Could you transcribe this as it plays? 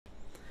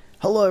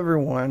Hello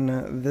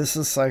everyone, this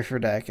is Cipher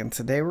and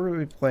today we're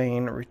going to be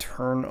playing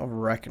Return of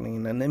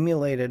Reckoning, an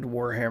emulated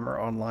Warhammer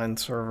online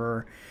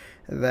server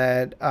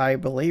that I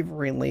believe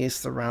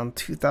released around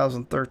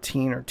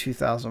 2013 or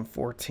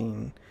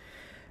 2014.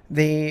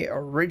 The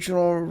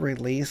original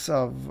release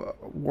of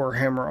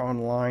Warhammer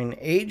Online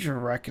Age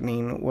of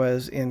Reckoning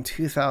was in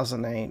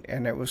 2008,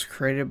 and it was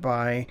created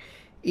by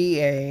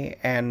EA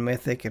and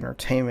Mythic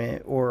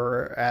Entertainment,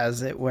 or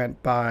as it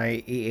went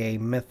by, EA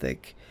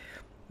Mythic,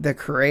 the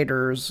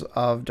creators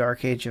of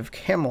Dark Age of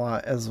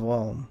Camelot as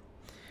well.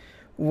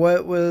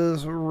 What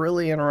was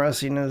really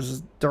interesting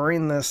is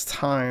during the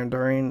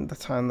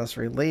time this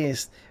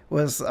released,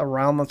 was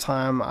around the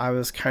time I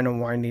was kind of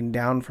winding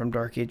down from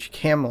Dark Age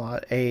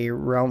Camelot, a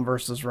realm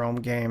versus realm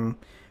game,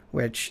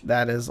 which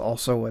that is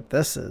also what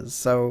this is.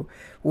 So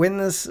when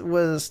this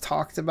was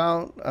talked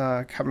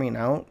about coming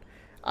out,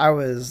 I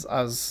was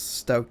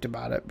stoked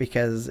about it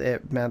because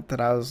it meant that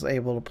I was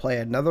able to play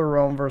another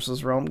realm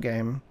versus realm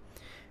game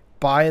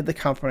by the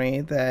company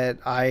that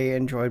I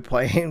enjoyed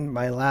playing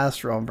my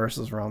last realm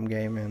versus realm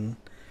game in.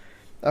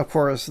 Of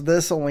course,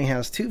 this only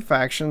has 2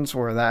 factions,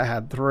 where that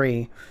had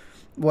 3.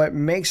 What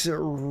makes it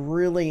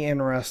really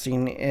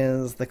interesting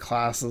is the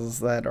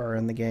classes that are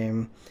in the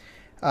game,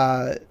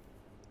 and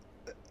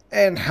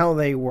how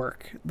they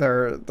work,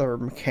 their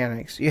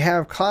mechanics. You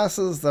have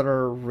classes that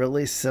are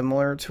really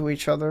similar to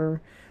each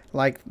other,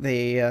 like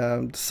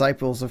the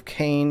Disciples of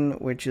Cain,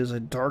 which is a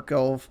Dark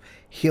Elf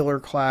healer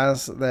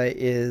class that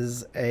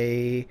is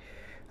a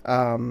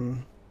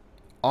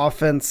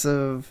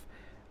offensive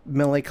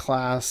melee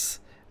class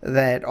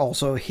that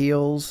also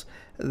heals.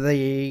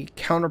 The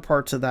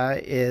counterpart to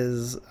that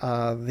is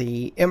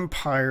the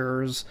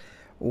Empire's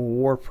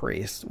War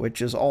Priest,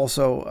 which is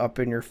also up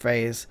in your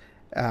face,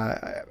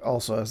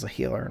 also as a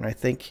healer. And I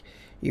think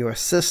you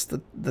assist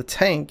the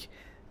tank,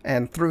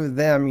 and through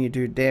them you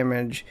do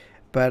damage,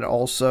 but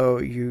also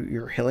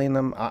you're healing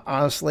them.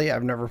 Honestly,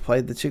 I've never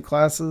played the 2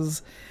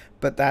 classes,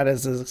 but that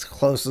is as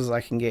close as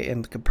I can get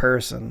in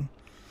comparison.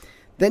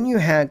 Then you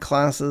had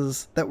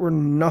classes that were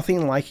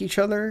nothing like each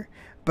other,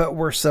 but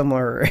were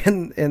similar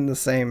in the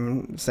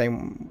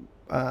same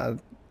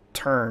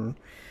turn.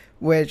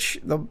 Which,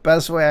 the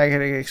best way I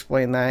can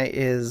explain that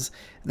is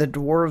the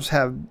dwarves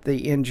have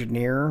the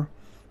engineer,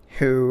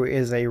 who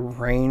is a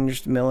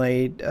ranged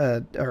melee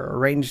or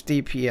ranged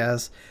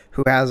DPS,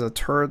 who has a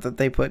turret that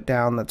they put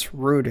down that's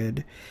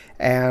rooted,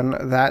 and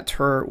that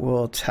turret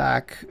will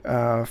attack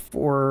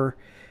for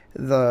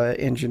the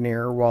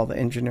engineer, while the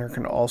engineer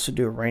can also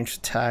do a ranged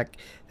attack.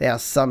 They have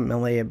some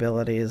melee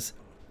abilities.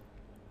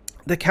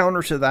 The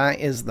counter to that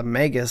is the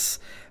Magus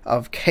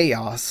of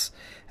Chaos,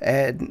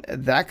 and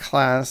that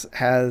class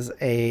has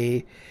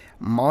a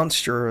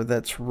monster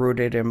that's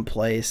rooted in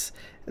place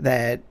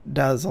that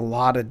does a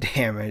lot of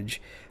damage,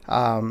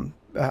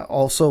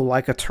 also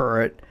like a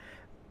turret.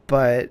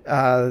 But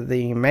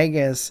the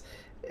Magus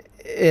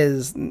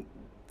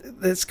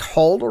it's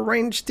called a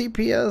ranged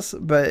DPS,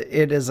 but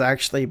it is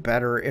actually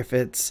better if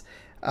it's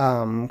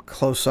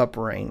close up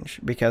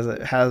range, because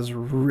it has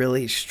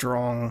really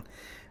strong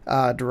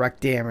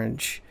direct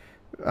damage,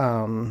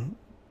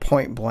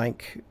 point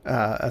blank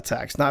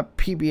attacks, not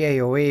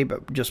PBAOE,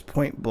 but just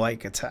point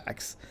blank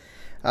attacks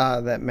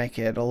that make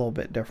it a little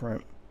bit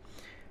different.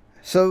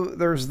 So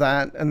there's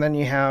that, and then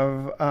you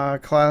have a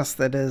class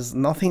that is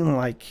nothing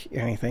like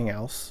anything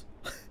else,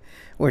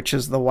 which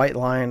is the White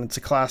Lion. It's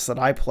a class that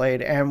I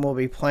played and will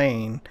be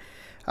playing,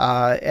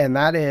 and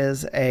that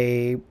is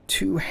a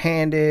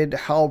 2-handed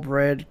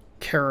halberd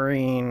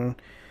carrying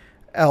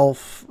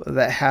elf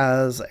that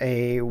has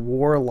a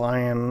war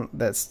lion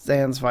that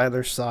stands by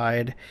their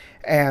side,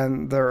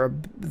 and their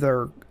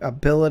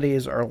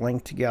abilities are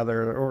linked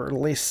together, or at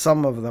least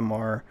some of them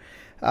are.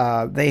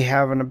 They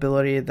have an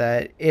ability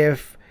that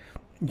if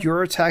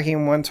you're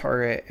attacking one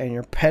target and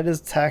your pet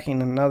is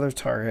attacking another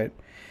target,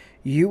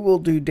 you will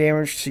do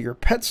damage to your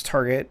pet's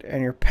target,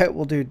 and your pet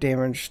will do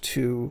damage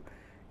to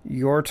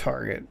your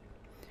target.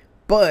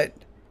 But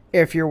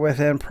if you're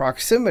within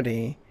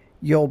proximity,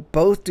 you'll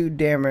both do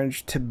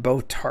damage to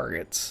both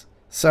targets.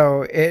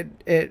 So it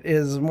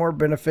is more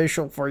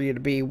beneficial for you to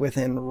be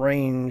within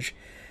range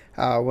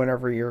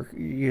whenever you're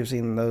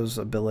using those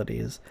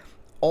abilities.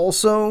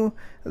 Also,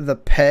 the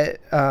pet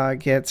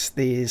gets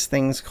these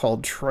things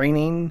called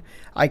training.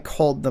 I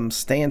called them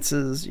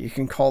stances. You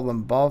can call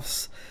them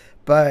buffs,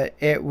 but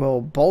it will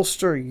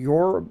bolster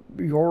your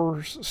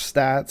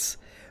stats,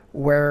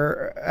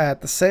 where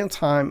at the same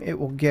time it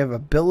will give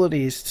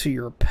abilities to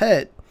your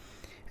pet,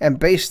 and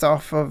based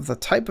off of the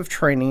type of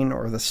training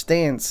or the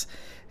stance,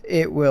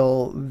 it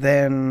will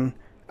then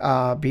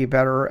be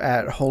better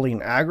at holding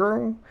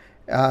aggro.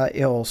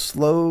 It'll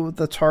slow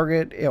the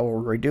target,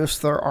 it'll reduce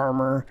their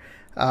armor,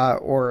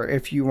 or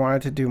if you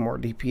wanted to do more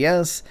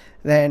DPS,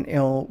 then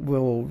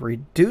will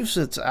reduce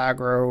its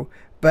aggro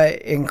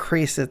but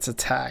increase its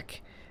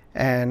attack,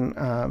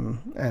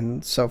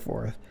 and so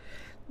forth.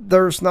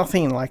 There's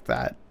nothing like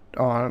that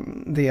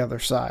on the other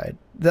side.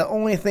 The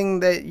only thing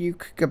that you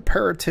could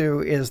compare it to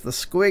is the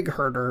Squig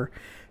Herder,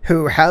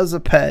 who has a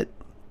pet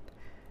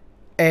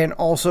and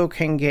also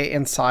can get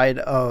inside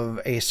of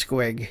a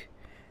squig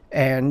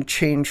and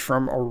change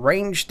from a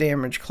range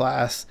damage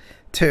class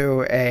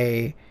to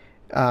a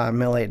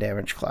melee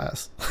damage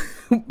class.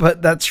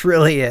 But that's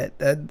really it.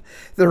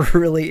 There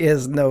really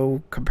is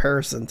no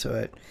comparison to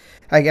it.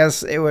 I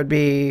guess it would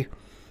be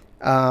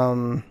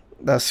the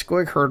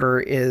squig herder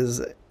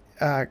is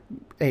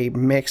a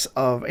mix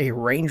of a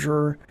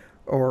ranger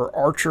or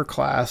archer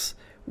class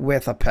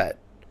with a pet.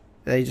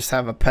 They just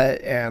have a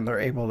pet and they're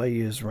able to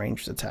use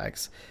ranged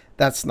attacks.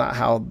 That's not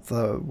how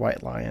the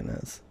white lion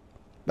is.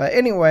 But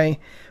anyway,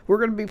 we're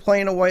going to be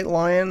playing a white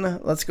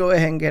lion. Let's go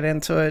ahead and get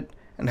into it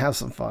and have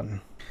some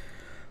fun.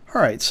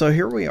 Alright, so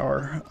here we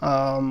are.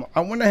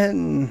 I went ahead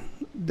and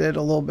did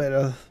a little bit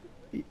of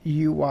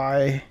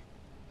UI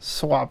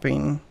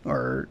swapping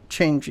or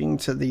changing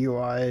to the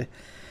UI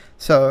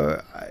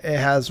so it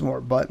has more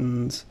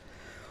buttons.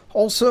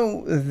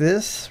 Also,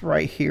 this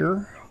right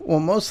here will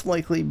most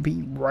likely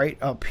be right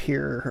up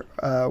here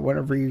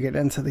whenever you get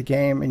into the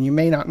game, and you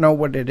may not know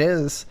what it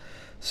is.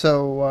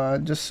 So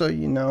just so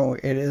you know,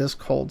 it is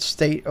called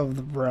State of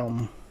the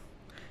Realm.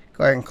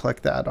 Go ahead and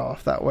click that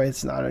off. That way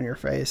it's not in your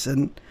face.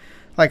 And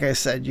like I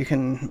said, you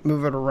can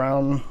move it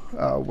around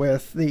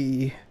with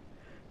the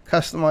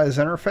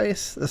customized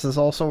interface. This is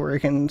also where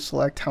you can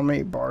select how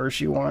many bars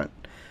you want,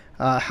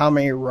 how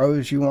many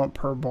rows you want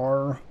per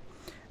bar,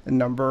 the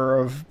number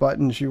of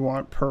buttons you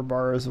want per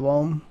bar as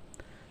well.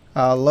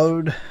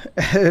 Load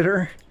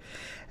editor.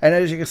 And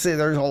as you can see,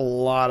 there's a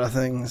lot of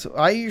things.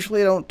 I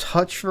usually don't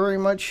touch very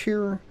much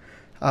here.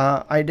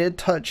 I did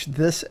touch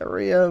this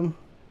area.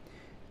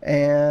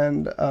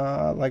 And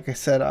like I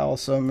said, I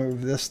also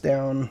moved this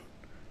down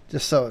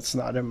just so it's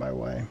not in my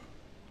way.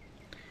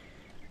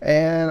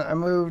 And I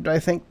moved, I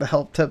think, the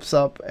help tips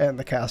up and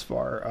the cast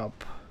bar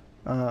up.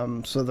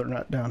 So they're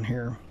not down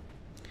here.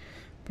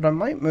 But I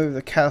might move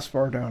the cast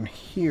bar down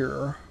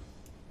here.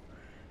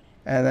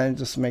 And then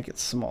just make it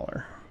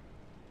smaller.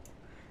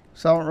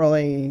 So I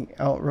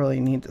don't really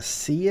need to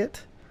see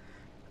it.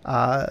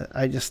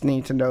 I just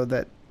need to know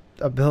that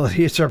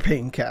abilities are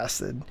being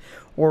casted,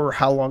 or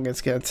how long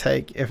it's going to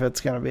take if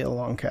it's going to be a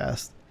long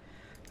cast.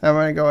 I'm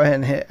going to go ahead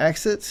and hit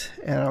exit,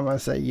 and I'm going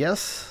to say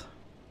yes.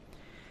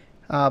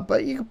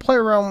 But you can play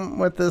around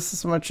with this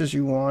as much as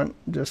you want,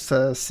 just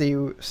to see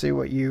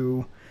what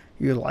you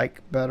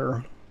like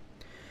better.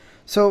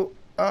 So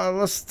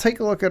let's take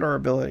a look at our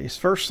abilities.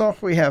 First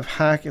off, we have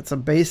Hack. It's a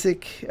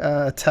basic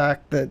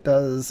attack that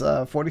does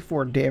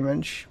 44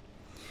 damage.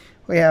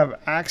 We have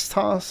Axe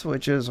Toss,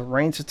 which is a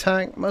ranged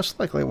attack. Most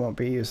likely won't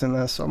be using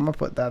this, so I'm going to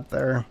put that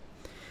there.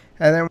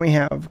 And then we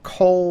have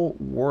Cull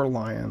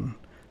Warlion.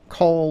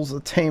 Calls a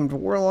tamed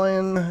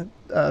Warlion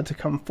to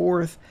come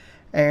forth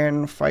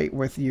and fight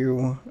with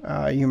you.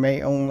 You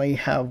may only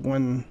have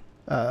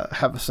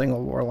have a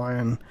single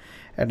Warlion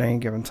at any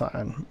given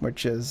time,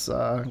 which is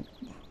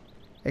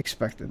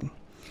expected.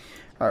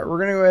 Alright, we're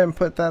going to go ahead and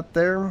put that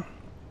there.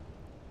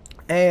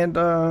 And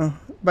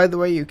by the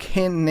way, you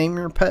can name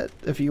your pet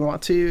if you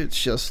want to.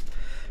 It's just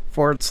 /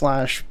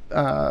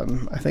 I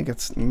think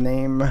it's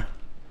name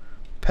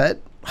pet.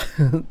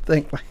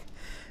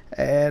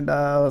 And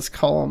let's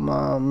call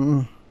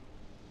him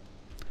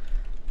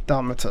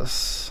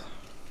Domitus.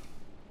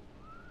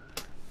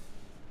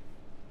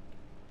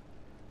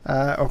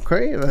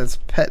 Okay, that's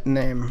pet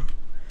name.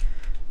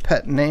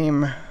 Pet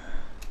name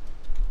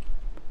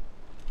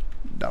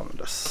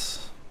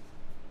Domitus.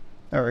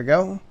 There we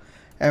go.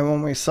 And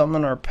when we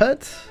summon our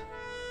pet,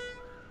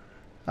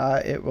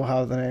 it will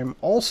have the name.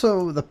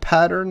 Also, the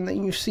pattern that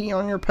you see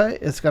on your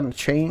pet is going to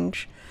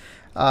change.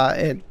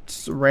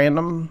 It's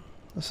random.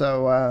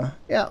 So,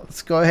 yeah,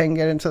 let's go ahead and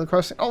get into the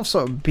question.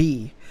 Also,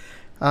 B.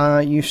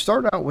 You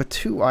start out with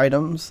 2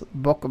 items.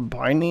 Book of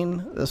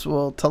Binding. This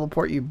will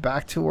teleport you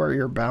back to where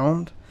you're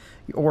bound,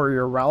 or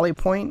your rally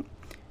point.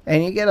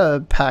 And you get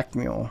a Pack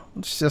Mule.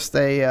 It's just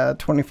a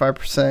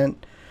 25%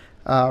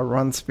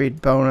 run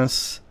speed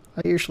bonus.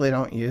 I usually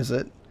don't use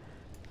it.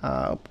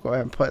 Go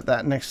ahead and put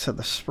that next to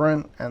the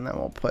sprint, and then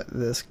we'll put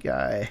this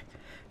guy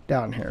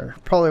down here.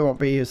 Probably won't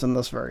be using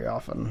this very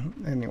often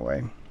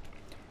anyway.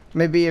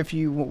 Maybe if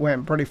you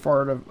went pretty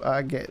far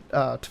to get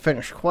to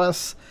finish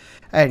quests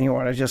and you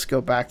want to just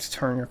go back to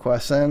turn your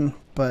quests in,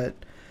 but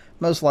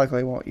most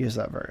likely won't use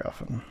that very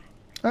often.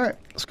 Alright,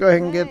 let's go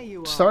ahead and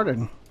get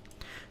started.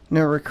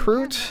 New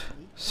recruit.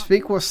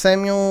 Speak with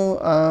Samuel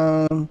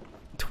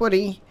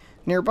Twitty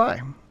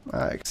nearby.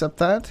 Accept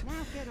that.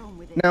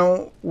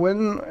 Now,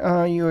 when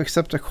you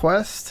accept a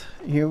quest,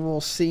 you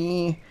will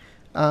see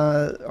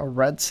a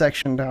red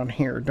section down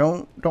here.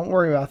 Don't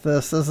worry about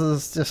this. This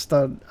is just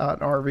an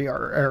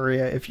RVR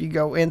area. If you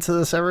go into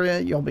this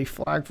area, you'll be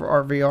flagged for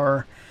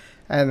RVR,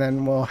 and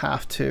then we'll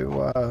have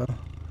to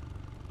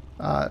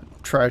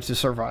try to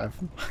survive.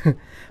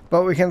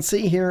 But we can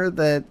see here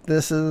that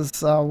this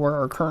is where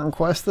our current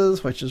quest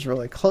is, which is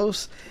really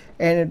close,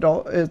 and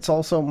it's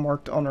also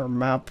marked on our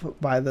map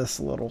by this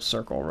little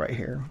circle right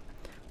here.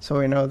 So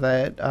we know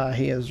that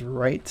he is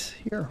right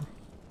here.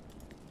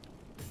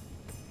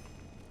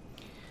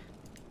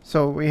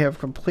 So we have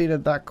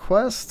completed that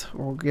quest.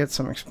 We'll get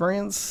some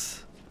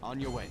experience. On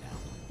your way now.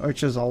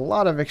 which is a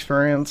lot of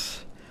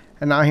experience.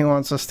 And now he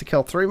wants us to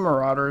kill 3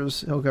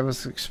 marauders. He'll give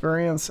us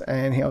experience,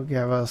 and he'll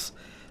give us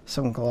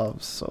some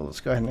gloves. So let's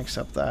go ahead and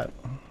accept that.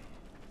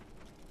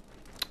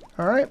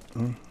 Alright.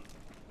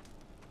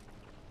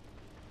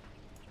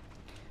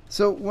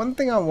 So one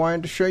thing I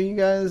wanted to show you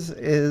guys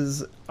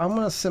is I'm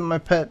going to send my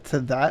pet to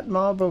that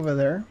mob over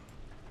there.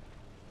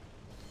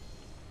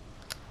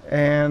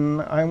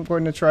 And I'm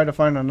going to try to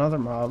find another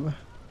mob.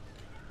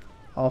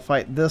 I'll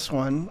fight this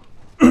one.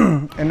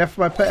 And if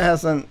my pet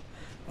hasn't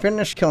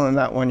finished killing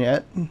that one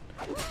yet,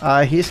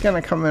 he's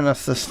going to come and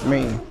assist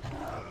me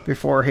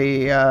before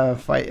he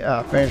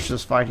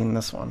finishes fighting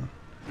this one.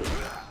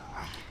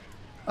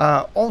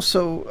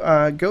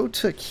 Also, go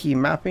to key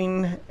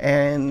mapping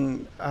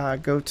and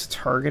go to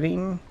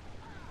targeting.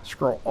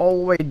 Scroll all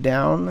the way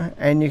down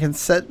and you can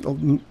set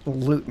the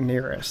loot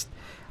nearest.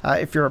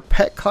 If you're a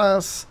pet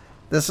class,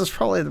 this is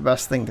probably the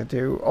best thing to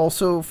do.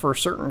 Also, for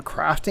certain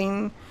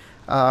crafting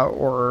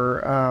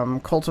or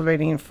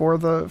cultivating for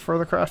the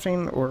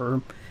crafting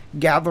or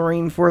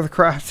gathering for the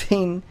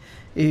crafting,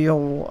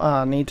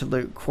 you'll need to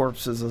loot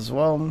corpses as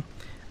well.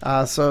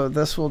 So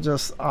this will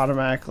just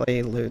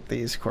automatically loot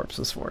these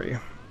corpses for you.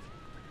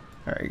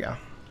 There you go.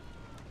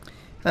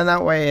 And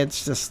that way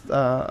it's just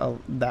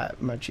that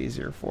much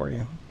easier for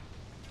you.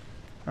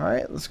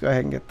 Alright, let's go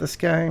ahead and get this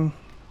guy.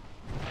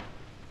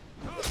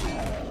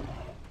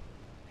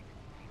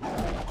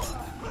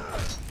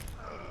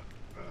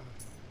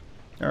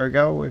 There we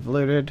go, we've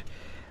looted.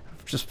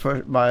 Just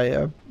put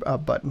by a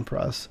button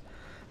press.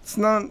 It's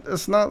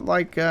not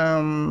like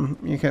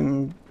you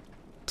can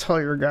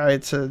tell your guy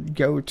to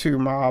go to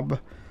mob,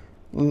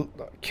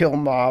 kill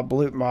mob,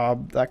 loot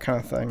mob, that kind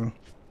of thing.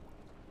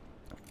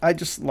 I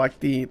just like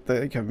the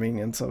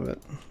convenience of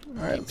it.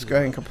 Alright, let's go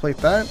ahead and complete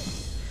that.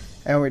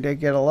 And we did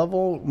get a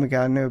level. We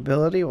got a new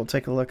ability. We'll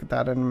take a look at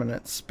that in a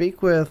minute.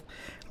 Speak with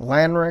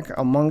Lanric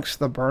amongst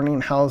the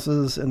burning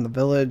houses in the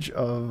village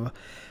of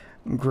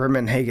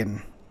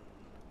Grimmenhagen.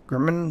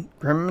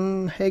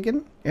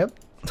 Grimmenhagen? Yep.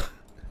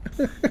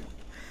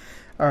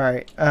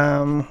 Alright,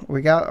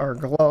 we got our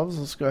gloves.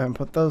 Let's go ahead and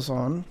put those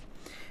on.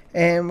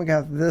 And we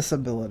got this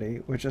ability,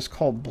 which is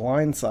called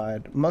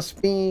Blindside.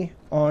 Must be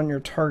on your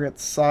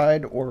target's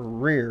side or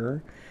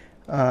rear.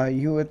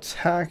 You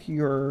attack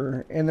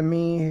your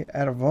enemy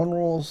at a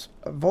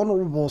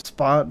vulnerable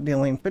spot,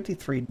 dealing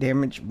 53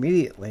 damage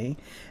immediately,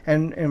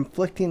 and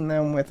inflicting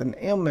them with an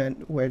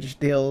ailment which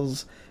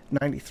deals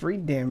 93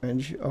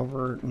 damage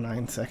over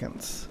 9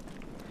 seconds.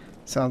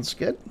 Sounds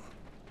good?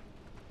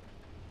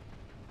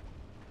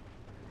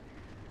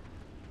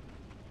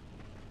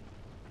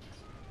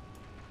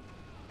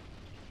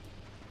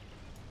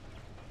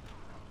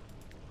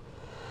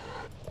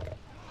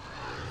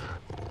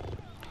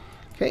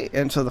 Okay,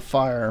 into the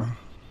fire.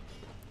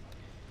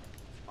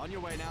 On your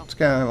way now. It's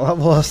going to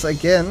level us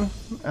again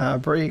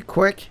pretty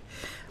quick.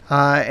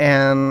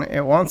 And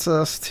it wants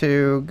us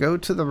to go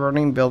to the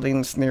burning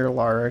buildings near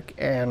Laric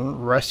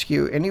and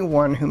rescue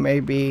anyone who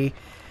may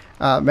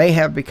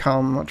have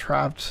become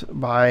trapped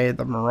by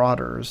the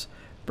marauders.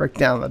 Break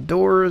down the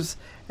doors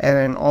and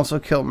then also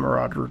kill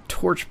marauder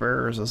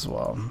torchbearers as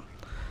well.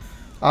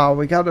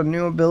 We got a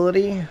new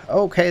ability.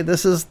 Okay,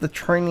 this is the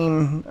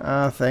training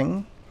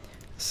thing.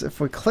 So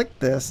if we click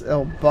this,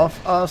 it'll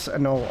buff us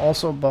and it'll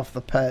also buff the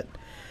pet.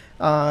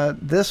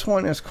 This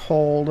one is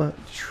called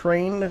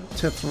Trained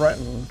to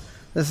Threaten.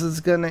 This is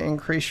going to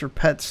increase your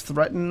pet's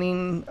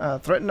threaten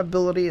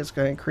ability. It's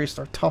going to increase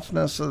their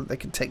toughness so that they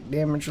can take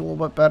damage a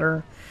little bit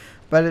better.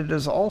 But it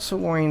is also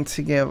going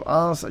to give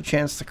us a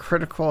chance to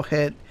critical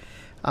hit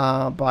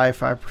by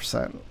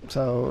 5%.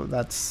 So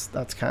that's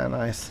kind of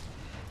nice.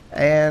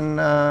 And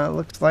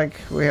looks like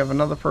we have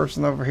another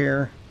person over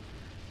here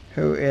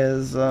who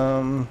is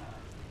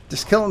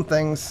just killing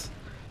things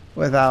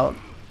without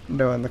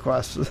doing the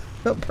quest,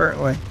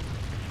 apparently.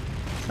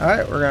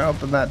 Alright, we're going to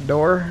open that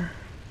door.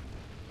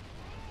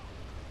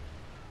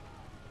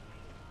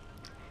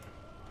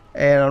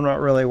 And I'm not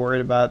really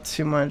worried about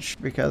too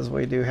much because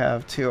we do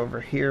have 2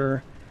 over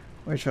here,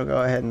 which I'll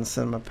go ahead and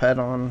send my pet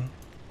on.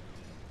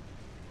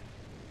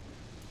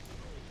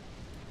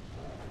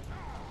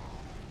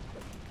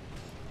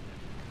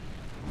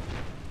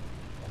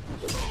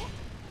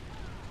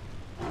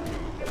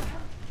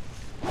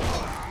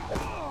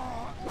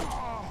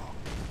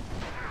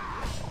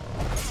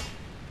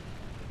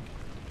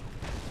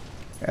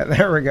 Yeah,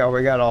 there we go.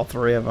 We got all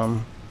 3 of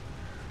them.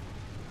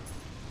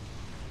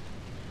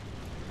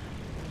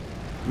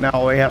 Now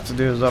all we have to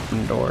do is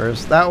open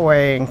doors. That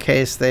way, in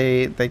case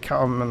they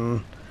come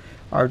and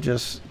are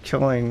just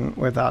killing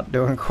without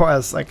doing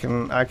quests, I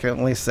can at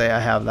least say I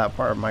have that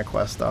part of my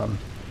quest done.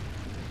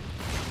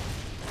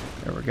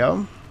 There we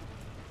go.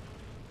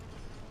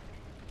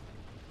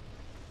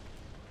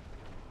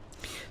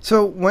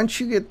 So once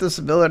you get this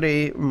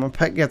ability, my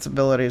pet gets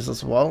abilities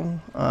as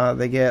well.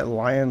 They get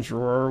Lion's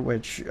Roar,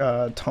 which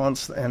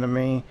taunts the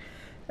enemy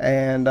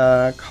and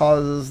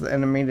causes the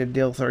enemy to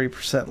deal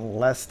 30%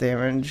 less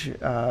damage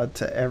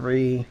to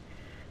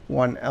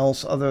everyone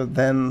else other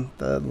than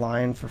the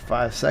lion for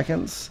 5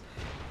 seconds.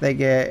 they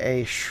get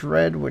a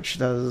shred, which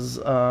does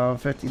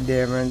 50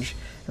 damage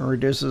and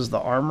reduces the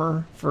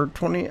armor for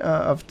 20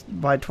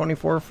 by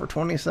 24 for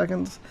 20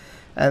 seconds.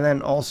 And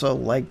then also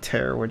leg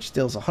tear, which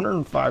deals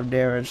 105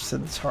 damage to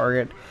the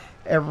target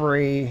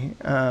every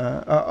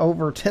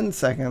over 10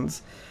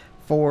 seconds.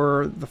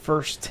 For the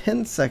first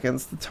 10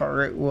 seconds, the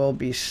target will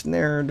be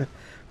snared,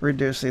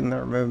 reducing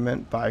their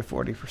movement by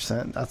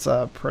 40%. That's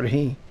a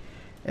pretty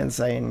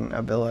insane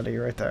ability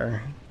right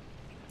there.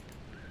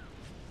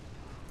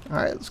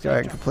 Alright, let's go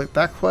ahead and complete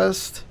that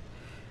quest.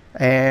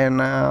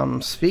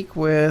 And speak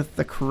with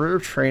the career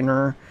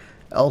trainer,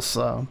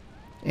 Elsa,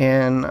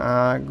 in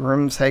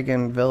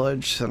Grimshagen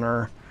Village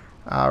Center.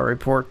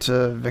 Report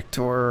to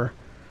Victor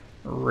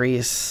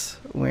Reese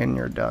when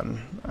you're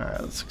done.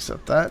 Alright, let's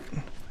accept that.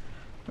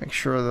 Make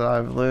sure that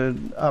I've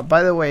loaded.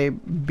 By the way,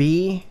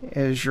 B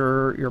is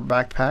your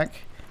backpack.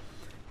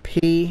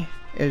 P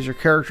is your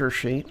character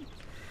sheet.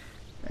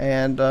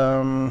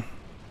 And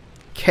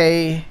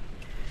K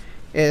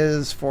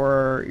is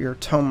for your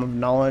Tome of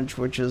Knowledge,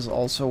 which is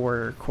also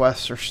where your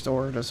quests are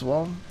stored as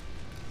well.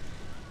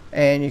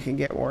 And you can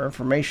get more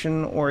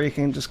information, or you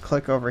can just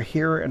click over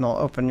here and it'll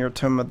open your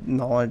Tome of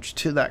Knowledge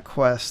to that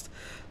quest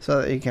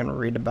so that you can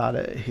read about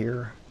it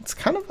here. It's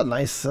kind of a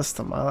nice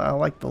system. I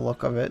like the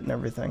look of it and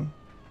everything.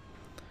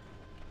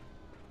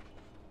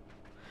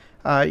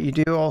 You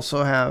do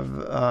also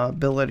have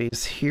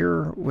abilities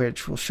here,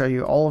 which will show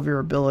you all of your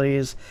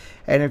abilities.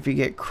 And if you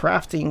get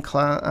crafting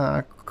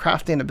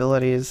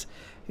abilities,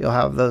 you'll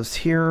have those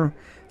here.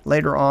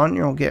 Later on,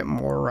 you'll get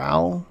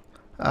morale,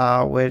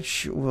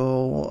 which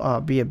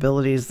will be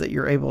abilities that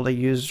you're able to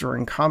use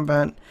during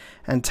combat,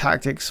 and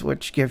tactics,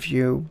 which give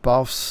you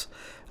buffs,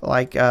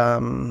 like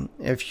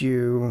if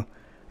you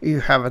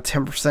have a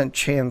 10%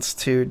 chance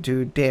to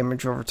do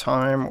damage over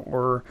time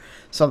or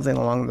something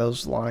along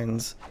those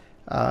lines.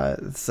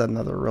 It's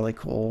another really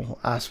cool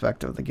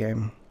aspect of the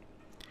game.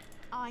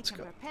 Let's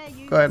go ahead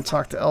and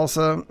talk to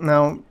Elsa.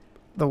 Now,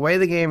 the way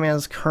the game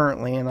is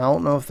currently, and I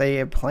don't know if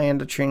they plan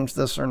to change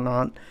this or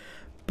not,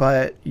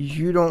 but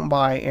you don't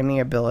buy any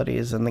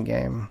abilities in the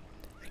game.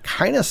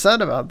 Kind of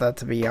sad about that,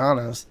 to be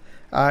honest.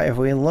 If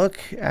we look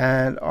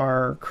at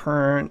our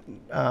current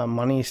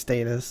money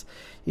status,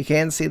 you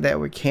can see that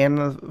we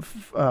can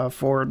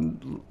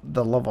afford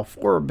the level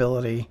 4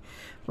 ability,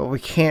 but we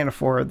can't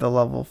afford the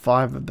level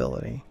 5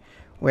 ability,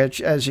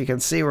 which, as you can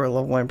see, we're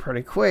leveling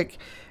pretty quick.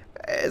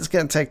 It's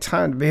going to take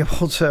time to be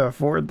able to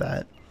afford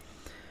that.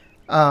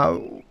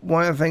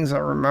 One of the things I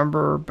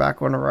remember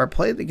back whenever I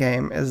played the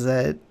game is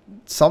that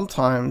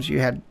sometimes you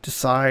had to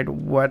decide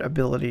what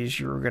abilities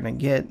you were going to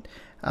get,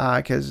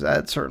 because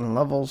at certain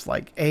levels,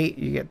 like 8,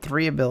 you get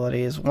 3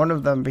 abilities, one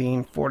of them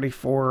being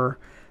 44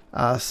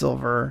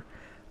 silver,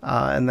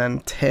 and then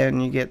 10,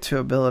 you get 2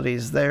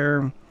 abilities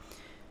there,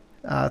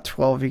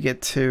 12, you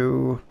get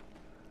 2,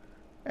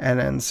 and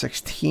then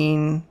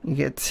 16, you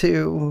get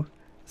 2.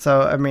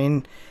 So, I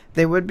mean,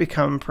 they would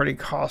become pretty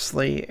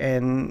costly,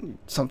 and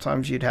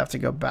sometimes you'd have to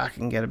go back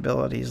and get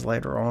abilities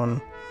later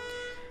on.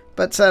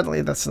 But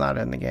sadly, that's not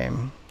in the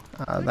game.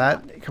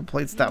 That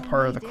completes that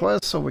part of the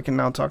quest, so we can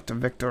now talk to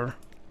Victor.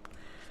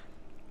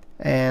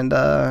 And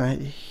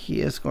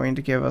he is going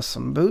to give us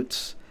some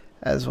boots,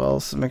 as well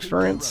as some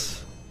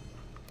experience.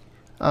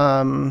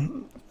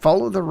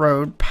 Follow the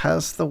road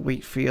past the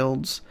wheat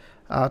fields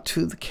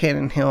to the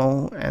cannon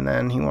hill, and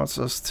then he wants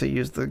us to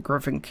use the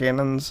griffin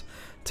cannons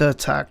to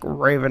attack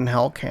raven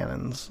hell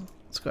cannons.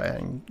 Let's go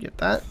ahead and get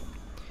that.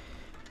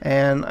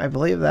 And I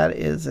believe that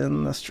is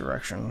in this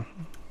direction.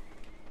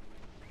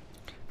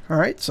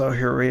 Alright, so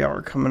here we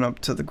are coming up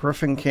to the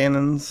griffin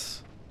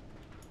cannons.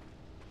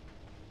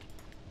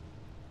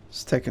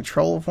 Let's take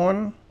control of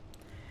one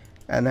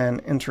and then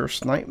enter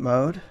snipe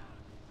mode.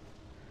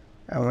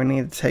 And we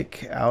need to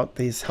take out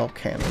these hell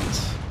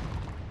cannons.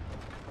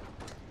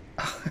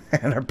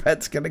 And our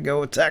pet's gonna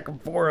go attack them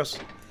for us.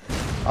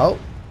 Oh,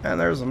 and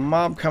there's a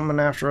mob coming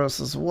after us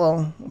as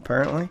well,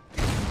 apparently.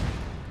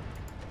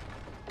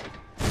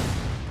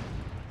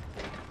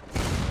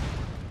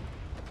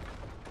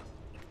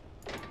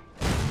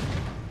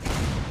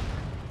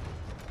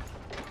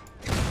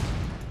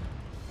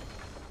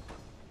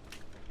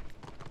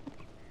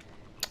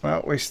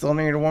 Well, we still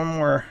need one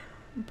more,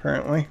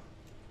 apparently.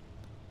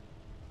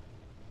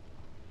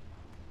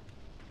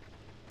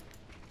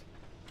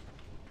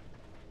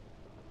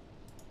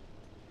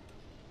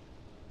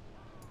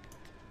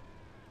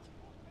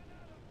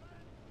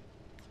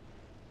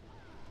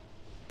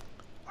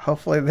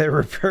 Hopefully they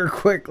repair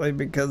quickly,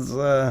 because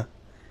oh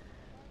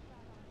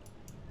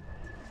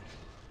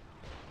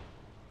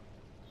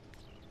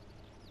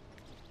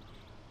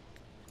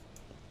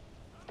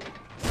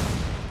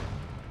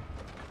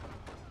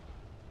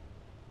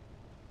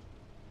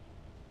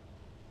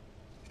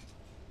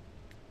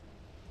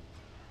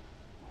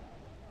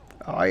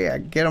yeah,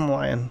 get him,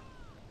 lion.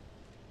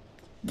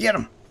 Get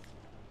him.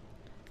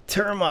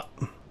 Tear him up.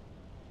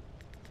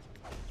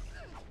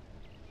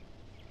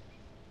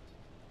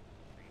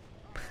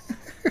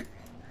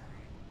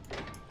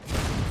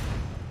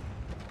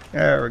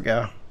 There we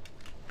go.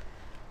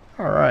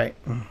 Alright.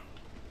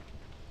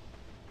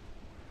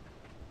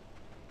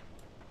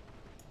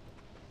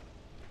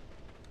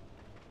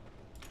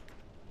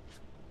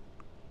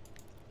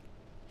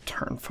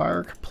 Return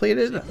fire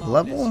completed.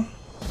 Level.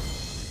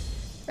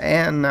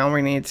 And now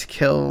we need to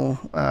kill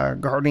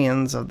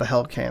Guardians of the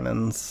Hell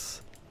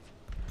Cannons.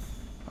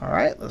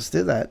 Alright, let's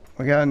do that.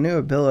 We got a new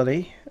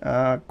ability.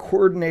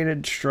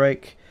 Coordinated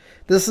Strike.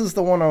 This is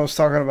the one I was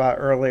talking about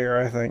earlier,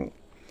 I think.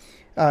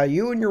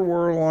 You and your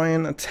war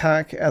lion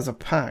attack as a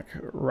pack,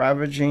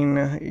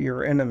 ravaging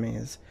your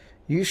enemies.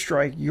 You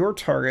strike your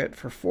target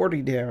for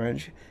 40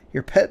 damage.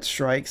 Your pet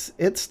strikes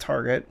its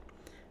target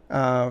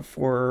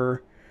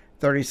for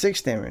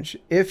 36 damage.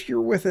 If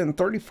you're within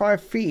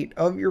 35 feet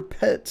of your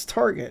pet's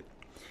target,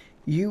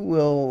 you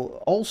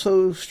will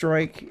also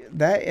strike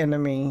that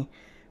enemy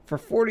for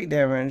 40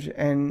 damage,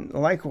 and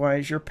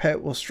likewise your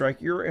pet will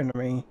strike your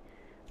enemy.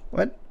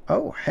 What?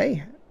 Oh,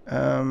 hey.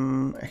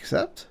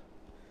 Accept?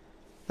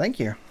 Thank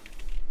you.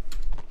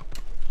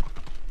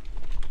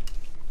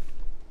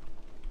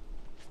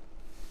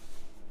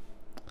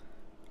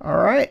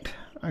 Alright.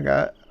 I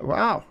got...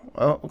 Wow.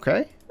 Oh,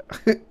 okay.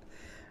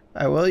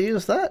 I will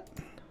use that.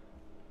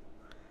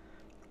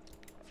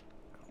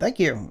 Thank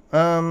you.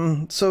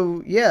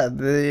 So yeah,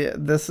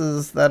 this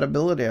is that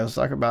ability I was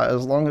talking about.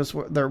 As long as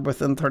they're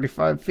within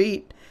 35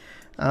 feet,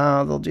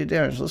 they'll do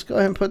damage. Let's go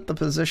ahead and put the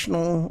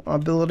positional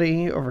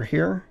ability over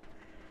here.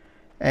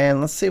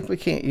 And let's see if we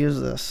can't use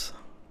this.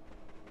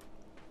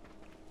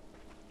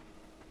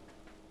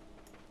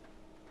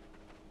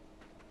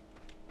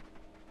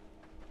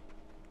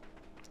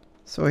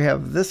 So we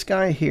have this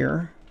guy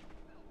here.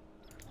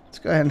 Let's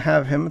go ahead and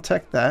have him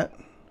attack that.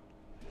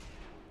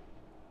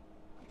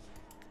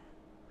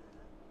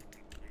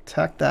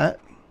 Attack that.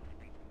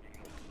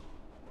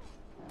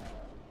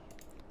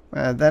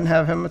 And then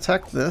have him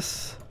attack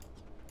this.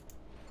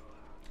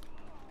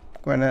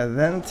 Going to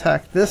then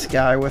attack this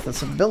guy with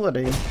this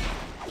ability,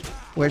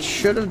 which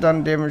should have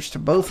done damage to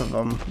both of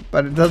them,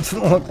 but it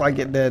doesn't look like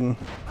it did.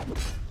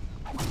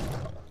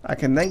 I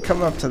can then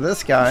come up to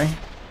this guy,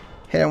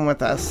 hit him with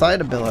that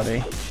side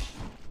ability.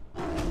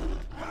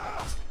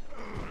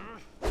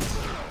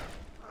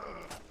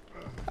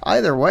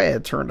 Either way,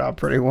 it turned out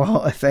pretty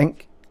well, I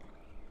think.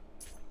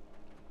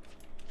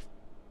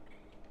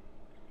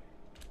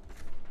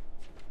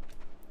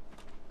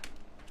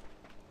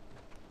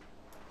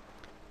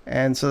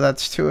 And so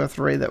that's 2 of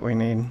 3 that we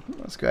need.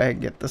 Let's go ahead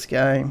and get this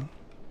guy.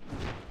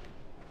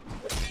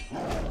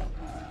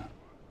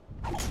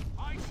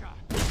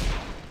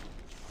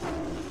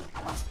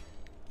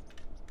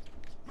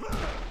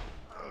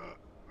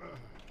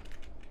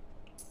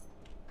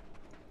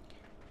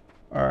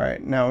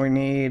 Alright, now we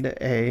need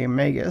a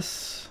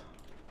Magus.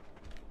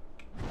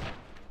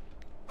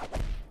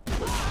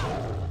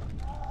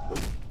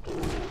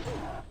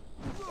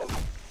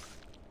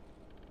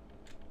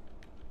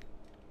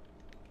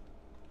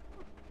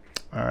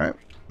 Alright,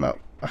 well,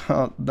 I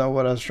don't know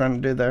what I was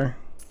trying to do there.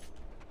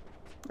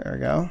 There we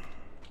go.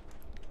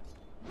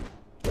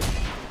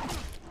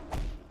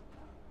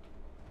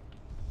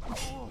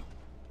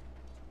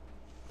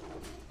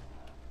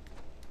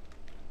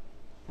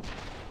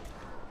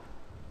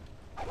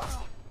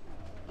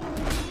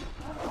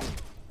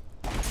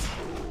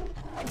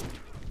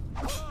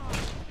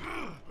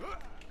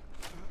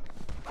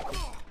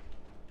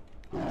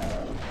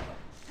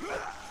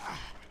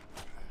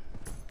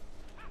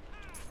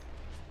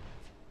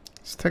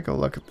 Take a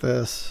look at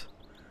this.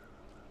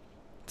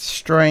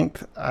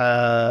 Strength,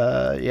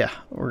 yeah,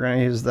 we're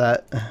gonna use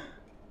that.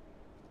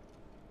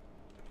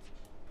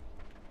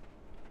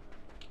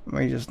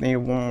 We just need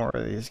one more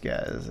of these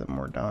guys and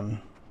we're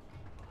done.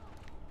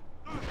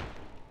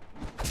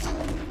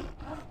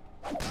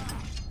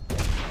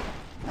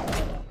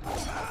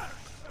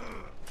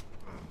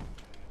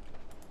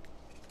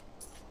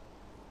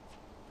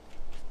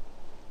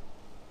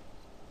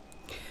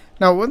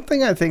 Now, one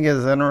thing I think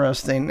is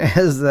interesting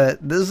is that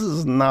this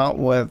is not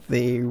what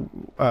the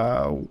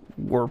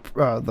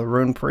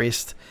Rune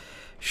Priest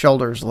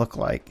shoulders look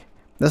like.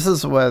 This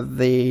is what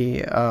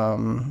the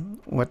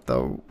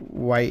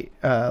white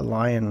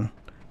lion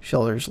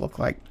shoulders look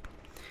like.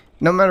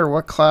 No matter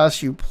what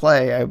class you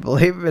play, I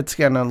believe it's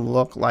gonna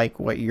look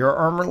like what your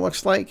armor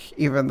looks like,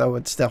 even though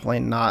it's definitely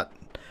not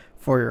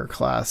for your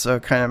class. So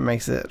it kind of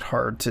makes it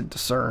hard to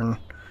discern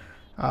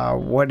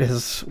what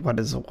is what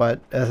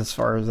as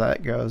far as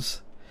that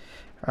goes.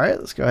 Alright,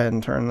 let's go ahead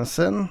and turn this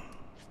in.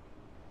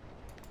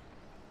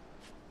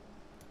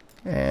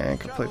 And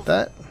complete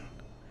that.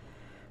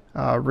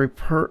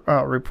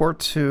 Report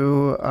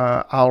to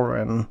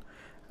Alrin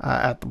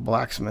at the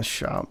blacksmith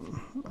shop.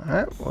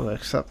 Alright, we'll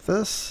accept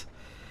this.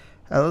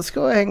 Let's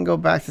go ahead and go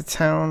back to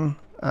town,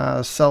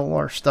 sell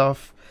our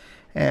stuff,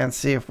 and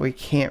see if we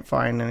can't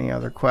find any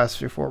other quests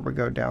before we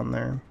go down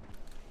there.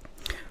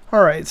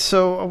 Alright,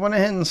 so I went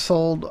ahead and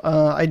sold.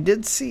 I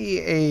did see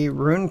a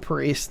Rune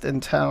Priest in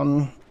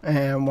town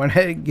and went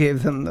ahead and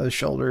gave them those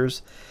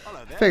shoulders.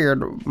 I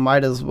figured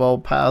might as well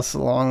pass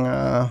along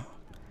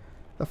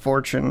the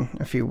fortune,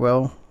 if you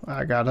will.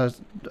 I got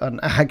an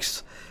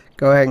axe.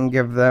 Go ahead and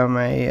give them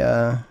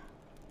a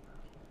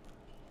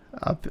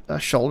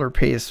shoulder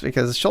piece,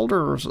 because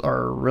shoulders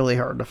are really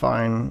hard to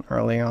find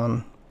early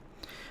on.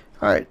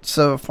 Alright,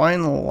 so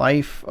find the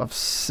life of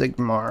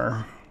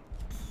Sigmar.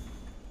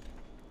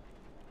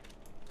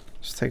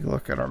 Let's take a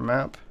look at our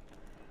map.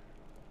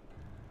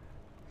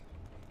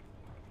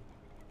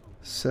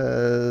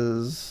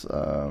 Says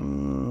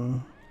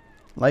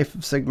life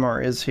of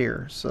Sigmar is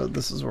here, so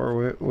this is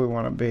where we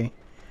want to be.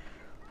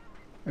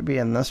 Maybe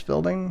in this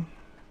building.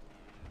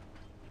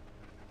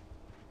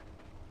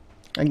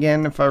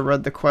 Again, if I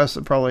read the quest,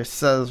 it probably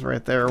says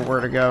right there where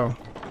to go.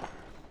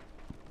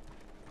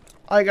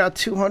 I got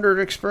 200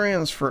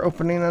 experience for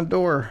opening a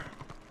door.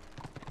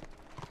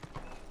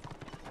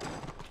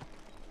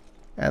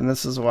 And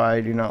this is why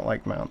I do not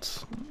like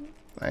mounts.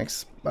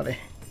 Thanks, buddy.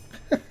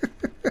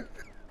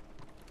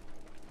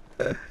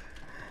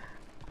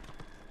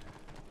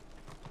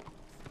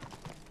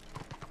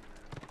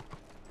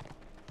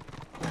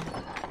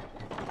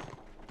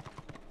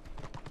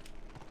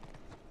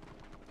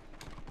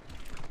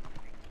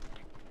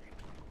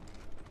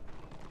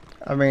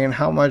 I mean,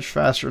 how much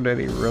faster did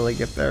he really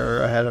get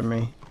there ahead of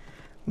me?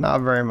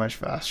 Not very much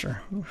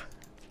faster.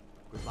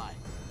 Goodbye.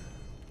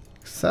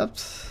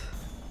 Except,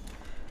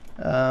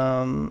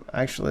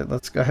 actually,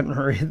 let's go ahead and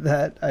read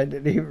that. I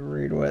didn't even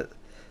read what.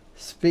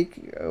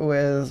 Speak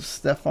with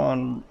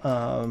Stefan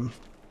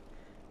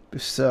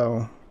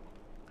Busseau.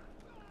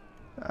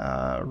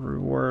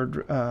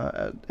 Reward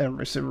and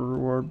receive a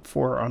reward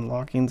for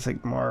unlocking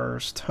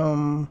Sigmar's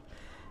tome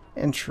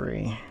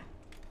entry.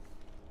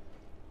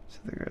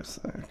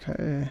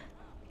 Okay.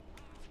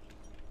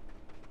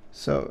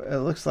 So it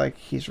looks like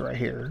he's right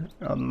here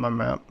on my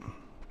map.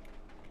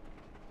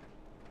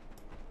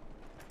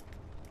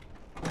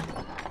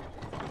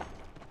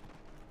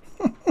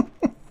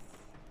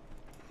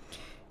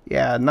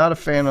 Yeah, not a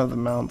fan of the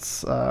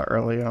mounts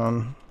early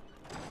on.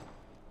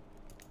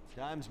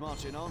 Time's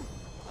marching on,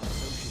 and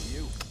so should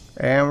you.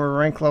 And we're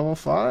rank level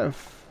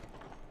 5.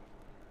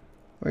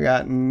 We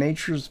got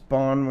Nature's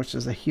Bond, which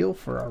is a heal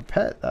for our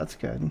pet. That's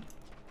good.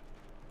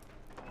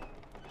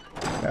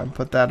 Yeah,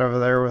 put that over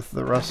there with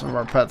the rest of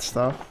our pet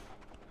stuff.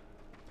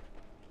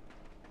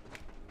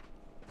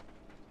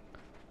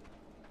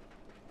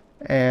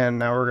 And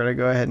now we're gonna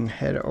go ahead and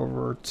head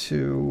over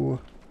to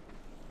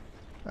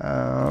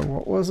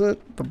what was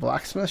it? The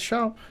blacksmith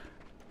shop?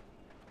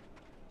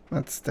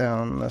 That's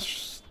down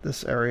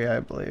this area,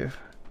 I believe.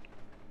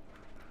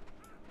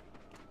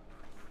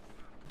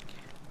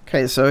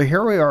 Okay, so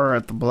here we are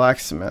at the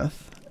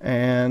blacksmith,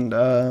 and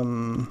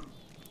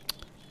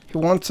he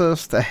wants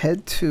us to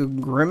head to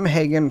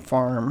Grimhagen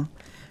Farm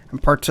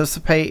and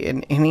participate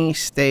in any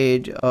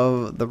stage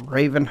of the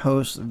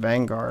Ravenhost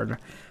Vanguard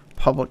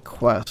public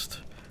quest.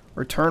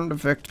 Return to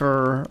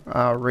Victor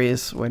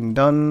Reese when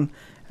done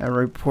and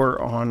report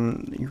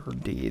on your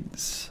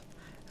deeds.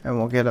 And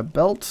we'll get a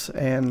belt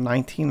and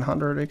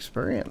 1900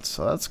 experience,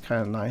 so that's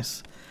kind of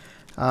nice.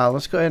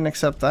 Let's go ahead and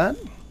accept that.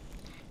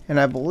 And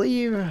I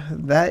believe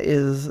that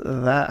is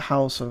that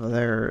house over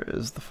there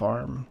is the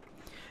farm.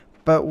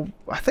 But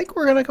I think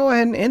we're going to go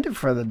ahead and end it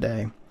for the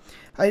day.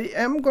 I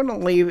am going to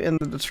leave in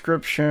the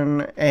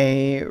description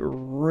a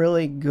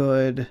really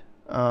good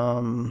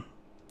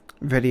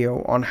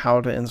video on how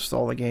to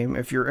install the game.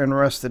 If you're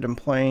interested in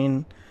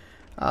playing,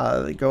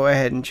 go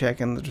ahead and check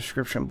in the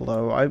description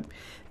below. I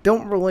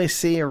don't really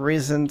see a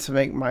reason to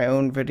make my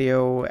own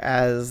video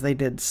as they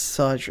did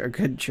such a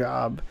good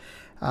job.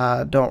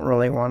 Don't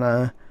really want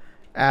to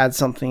add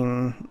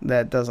something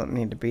that doesn't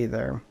need to be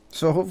there.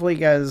 So hopefully you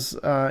guys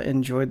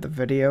enjoyed the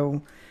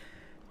video.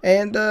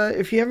 And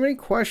if you have any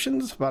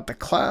questions about the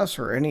class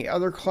or any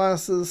other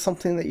classes,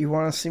 something that you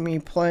want to see me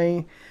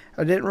play,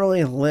 I didn't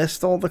really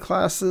list all the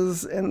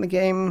classes in the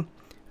game,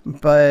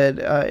 but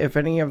if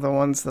any of the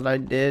ones that I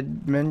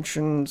did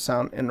mention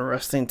sound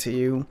interesting to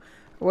you,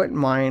 I wouldn't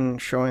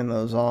mind showing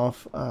those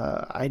off.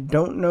 I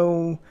don't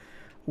know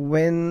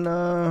when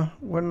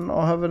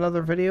I'll have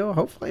another video.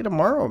 Hopefully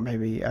tomorrow,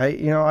 maybe.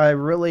 I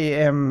really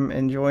am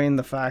enjoying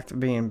the fact of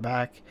being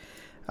back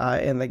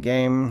in the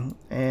game,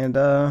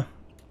 and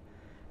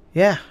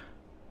yeah,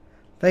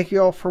 thank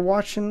you all for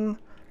watching.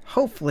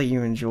 Hopefully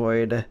you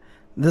enjoyed.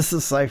 This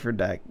is Cipher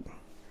Deck.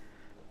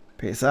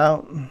 Peace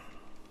out.